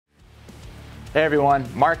Hey everyone,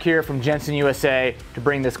 Mark here from Jenson USA to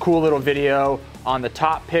bring this cool little video on the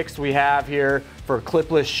top picks we have here for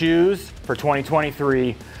clipless shoes for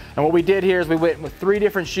 2023. And what we did here is we went with 3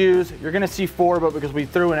 different shoes. You're gonna see 4, but because we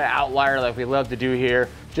threw in an outlier like we love to do here,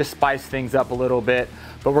 just spice things up a little bit.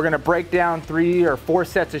 But we're gonna break down 3 or 4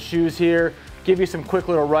 sets of shoes here, give you some quick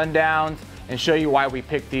little rundowns, and show you why we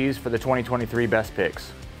picked these for the 2023 best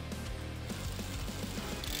picks.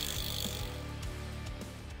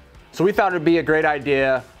 So we thought it'd be a great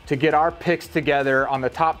idea to get our picks together on the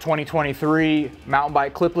top 2023 mountain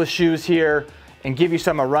bike clipless shoes here and give you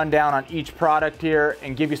a rundown on each product here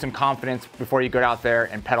and give you some confidence before you go out there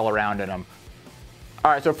and pedal around in them.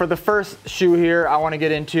 All right, so for the first shoe here I want to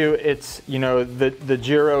get into, it's the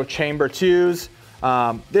Giro Chamber IIs.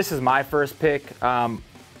 This is my first pick.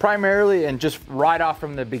 Primarily and just right off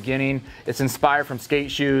from the beginning, it's inspired from skate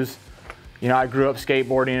shoes. I grew up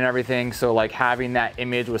skateboarding and everything, so like having that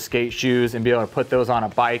image with skate shoes and be able to put those on a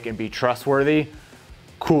bike and be trustworthy,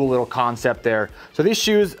 cool little concept there. So these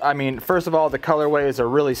shoes, I mean, first of all, the colorways are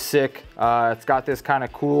really sick. It's got this kind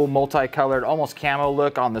of cool multicolored, almost camo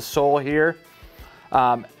look on the sole here.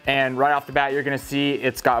 And right off the bat, you're gonna see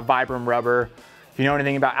it's got Vibram rubber. If you know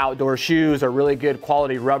anything about outdoor shoes, or really good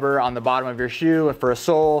quality rubber on the bottom of your shoe for a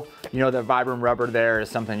sole, you know that Vibram rubber there is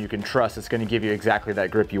something you can trust. It's going to give you exactly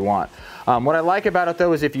that grip you want. What I like about it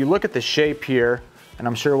though is if you look at the shape here, and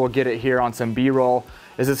I'm sure we'll get it here on some B-roll,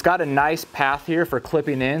 is it's got a nice path here for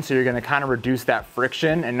clipping in, so you're going to kind of reduce that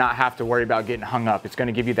friction and not have to worry about getting hung up. It's going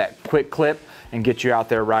to give you that quick clip and get you out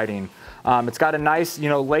there riding. It's got a nice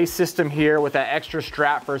lace system here with that extra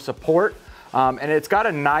strap for support, and it's got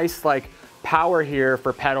a nice power here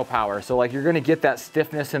for pedal power. So you're gonna get that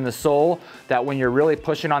stiffness in the sole that when you're really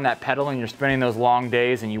pushing on that pedal and you're spending those long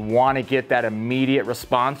days and you wanna get that immediate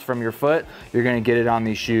response from your foot, you're gonna get it on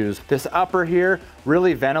these shoes. This upper here,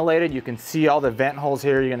 really ventilated. You can see all the vent holes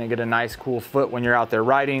here. You're gonna get a nice cool foot when you're out there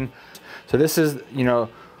riding. So this is,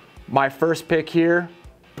 my first pick here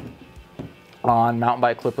on mountain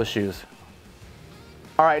bike clipless shoes.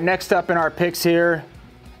 All right, next up in our picks here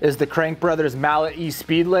is the Crankbrothers Mallet E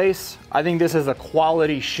Speed Lace. I think this is a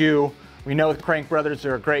quality shoe. We know Crankbrothers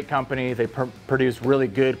are a great company. They produce really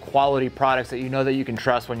good quality products that you can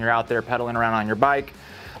trust when you're out there pedaling around on your bike.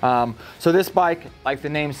 So this bike, like the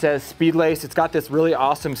name says, Speed Lace, it's got this really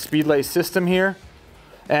awesome Speed Lace system here.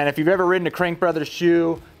 And if you've ever ridden a Crankbrothers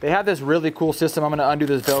shoe, they have this really cool system. I'm gonna undo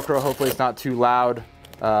this Velcro. Hopefully it's not too loud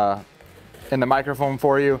in the microphone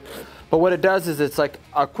for you. But what it does is it's like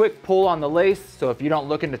a quick pull on the lace. So if you don't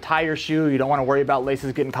look to tie your shoe, you don't want to worry about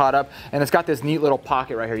laces getting caught up. And it's got this neat little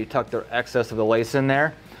pocket right here. You tuck the excess of the lace in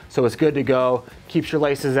there. So it's good to go. Keeps your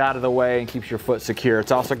laces out of the way and keeps your foot secure.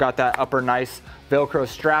 It's also got that upper nice Velcro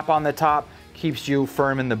strap on the top. Keeps you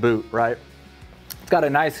firm in the boot, right? It's got a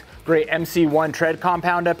nice, great MC1 tread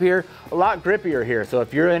compound up here. A lot grippier here. So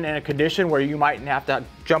if you're in a condition where you might have to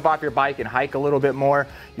jump off your bike and hike a little bit more,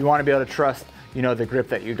 you want to be able to trust the grip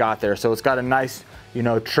that you got there. So it's got a nice,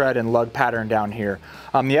 tread and lug pattern down here.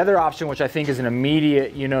 The other option, which I think is an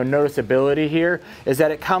immediate, noticeability here, is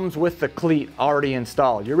that it comes with the cleat already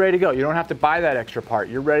installed. You're ready to go. You don't have to buy that extra part.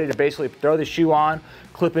 You're ready to basically throw the shoe on,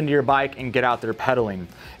 clip into your bike, and get out there pedaling.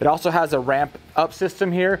 It also has a ramp up system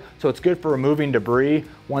here, so it's good for removing debris.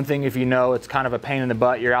 One thing, if it's kind of a pain in the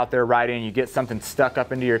butt, you're out there riding, you get something stuck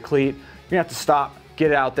up into your cleat, you have to stop,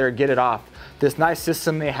 get it out there, get it off. This nice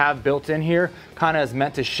system they have built in here kind of is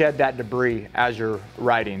meant to shed that debris as you're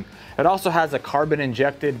riding. It also has a carbon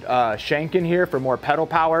injected shank in here for more pedal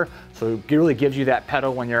power. So it really gives you that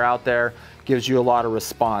pedal when you're out there, gives you a lot of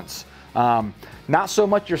response. Not so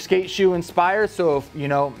much your skate shoe inspired. So if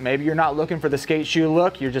maybe you're not looking for the skate shoe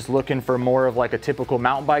look, you're just looking for more of like a typical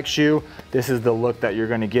mountain bike shoe, this is the look that you're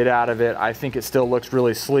going to get out of it. I think it still looks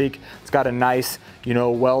really sleek. It's got a nice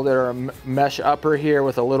welded or mesh upper here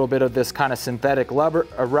with a little bit of this kind of synthetic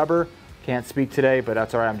rubber. Can't speak today, but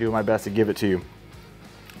that's all right. I'm doing my best to give it to you.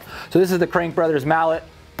 So this is the Crankbrothers Mallet.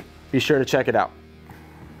 Be sure to check it out.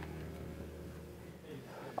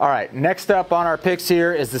 All right, next up on our picks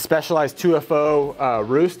here is the Specialized 2FO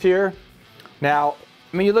Roost here. Now,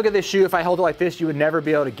 you look at this shoe, if I hold it like this, you would never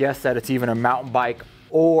be able to guess that it's even a mountain bike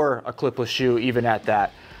or a clipless shoe, even at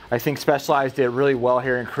that. I think Specialized did really well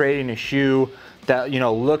here in creating a shoe that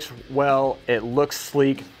looks well, it looks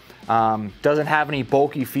sleek, doesn't have any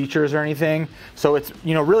bulky features or anything. So it's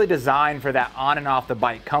really designed for that on and off the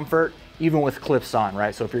bike comfort, even with clips on,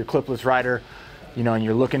 right? So if you're a clipless rider, and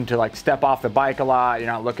you're looking to step off the bike a lot,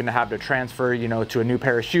 you're not looking to have to transfer, to a new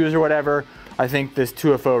pair of shoes or whatever, I think this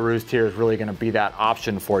 2FO Roost here is really gonna be that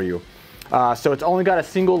option for you. So it's only got a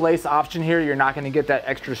single lace option here. You're not gonna get that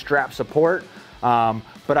extra strap support.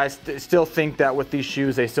 but I still think that with these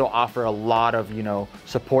shoes, they still offer a lot of, you know,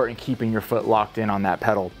 support in keeping your foot locked in on that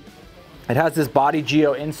pedal. It has this body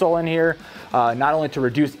geo insole in here, not only to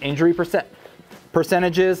reduce injury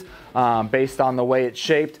percentages based on the way it's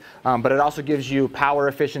shaped, but it also gives you power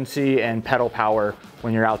efficiency and pedal power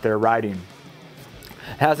when you're out there riding.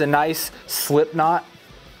 It has a nice slip knot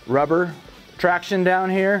rubber traction down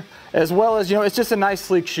here, as well as, you know, it's just a nice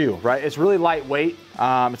sleek shoe, right? It's really lightweight.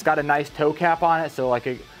 It's got a nice toe cap on it, so like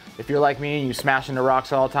if you're like me and you smash into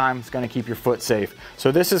rocks all the time, it's going to keep your foot safe.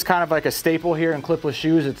 So this is kind of like a staple here in clipless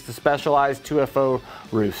shoes. It's the specialized 2FO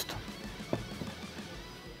Roost.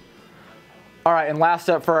 All right, and last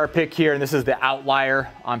up for our pick here, and this is the outlier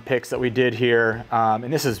on picks that we did here.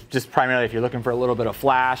 And this is just primarily if you're looking for a little bit of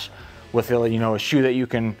flash with, you know, a shoe that you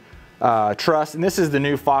can trust. And this is the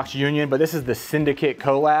new Fox Union, but this is the Syndicate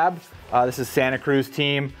collab. This is Santa Cruz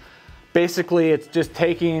team. Basically, it's just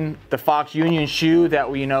taking the Fox Union shoe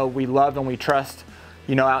that we love and we trust,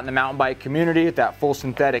 you know, out in the mountain bike community, that full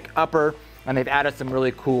synthetic upper, and they've added some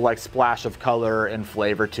really cool like splash of color and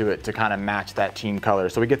flavor to it to kind of match that team color.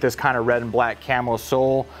 So we get this kind of red and black camo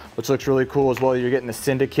sole, which looks really cool as well. You're getting the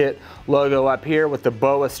Syndicate logo up here with the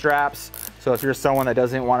BOA straps. So if you're someone that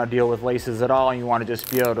doesn't want to deal with laces at all and you want to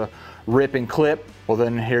just be able to rip and clip, well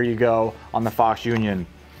then here you go on the Fox Union.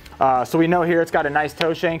 So we know here it's got a nice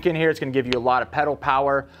toe shank in here. It's going to give you a lot of pedal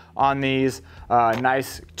power on these.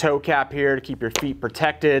 Nice toe cap here to keep your feet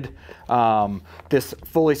protected. This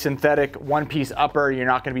fully synthetic one-piece upper, you're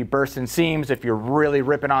not going to be bursting seams if you're really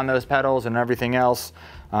ripping on those pedals and everything else.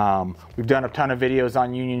 We've done a ton of videos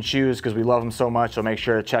on Union shoes because we love them so much, so make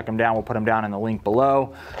sure to check them down. We'll put them down in the link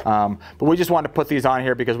below. But we just wanted to put these on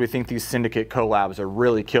here because we think these Syndicate collabs are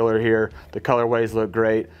really killer here. The colorways look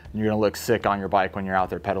great, and you're going to look sick on your bike when you're out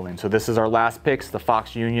there pedaling. So this is our last picks, the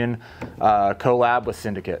Fox Union collab with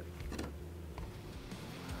Syndicate.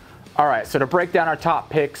 All right, so to break down our top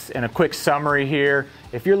picks and a quick summary here,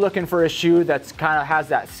 if you're looking for a shoe that's kind of has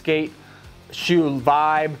that skate shoe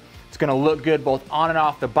vibe, it's gonna look good both on and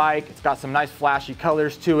off the bike. It's got some nice flashy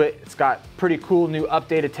colors to it. It's got pretty cool new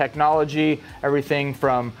updated technology, everything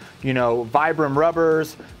from, you know, Vibram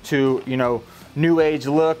rubbers to, you know, new age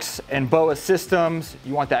looks and BOA systems.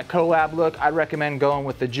 You want that collab look, I'd recommend going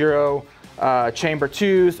with the Giro Chamber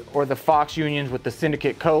IIs or the Fox Unions with the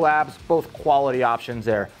Syndicate collabs, both quality options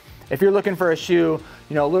there. If you're looking for a shoe,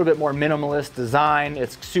 you know, a little bit more minimalist design,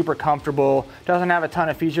 it's super comfortable, doesn't have a ton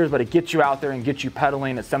of features, but it gets you out there and gets you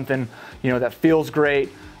pedaling. It's something, you know, that feels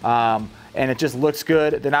great and it just looks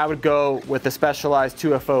good, then I would go with the specialized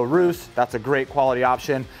 2FO Roost. That's a great quality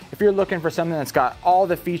option. If you're looking for something that's got all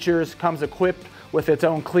the features, comes equipped with its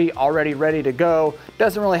own cleat already ready to go,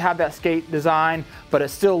 doesn't really have that skate design, but it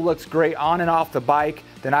still looks great on and off the bike,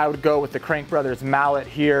 then I would go with the Crankbrothers Mallet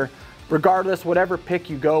here. Regardless, whatever pick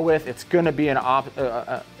you go with, it's going to be an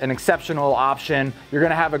exceptional option. You're going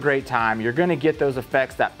to have a great time. You're going to get those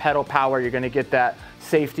effects, that pedal power. You're going to get that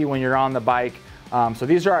safety when you're on the bike. So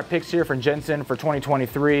these are our picks here from Jenson for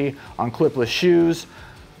 2023 on clipless shoes.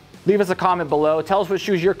 Leave us a comment below. Tell us what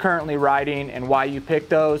shoes you're currently riding and why you picked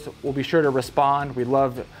those. We'll be sure to respond. We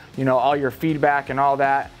love, you know, all your feedback and all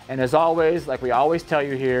that. And as always, like we always tell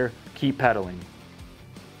you here, keep pedaling.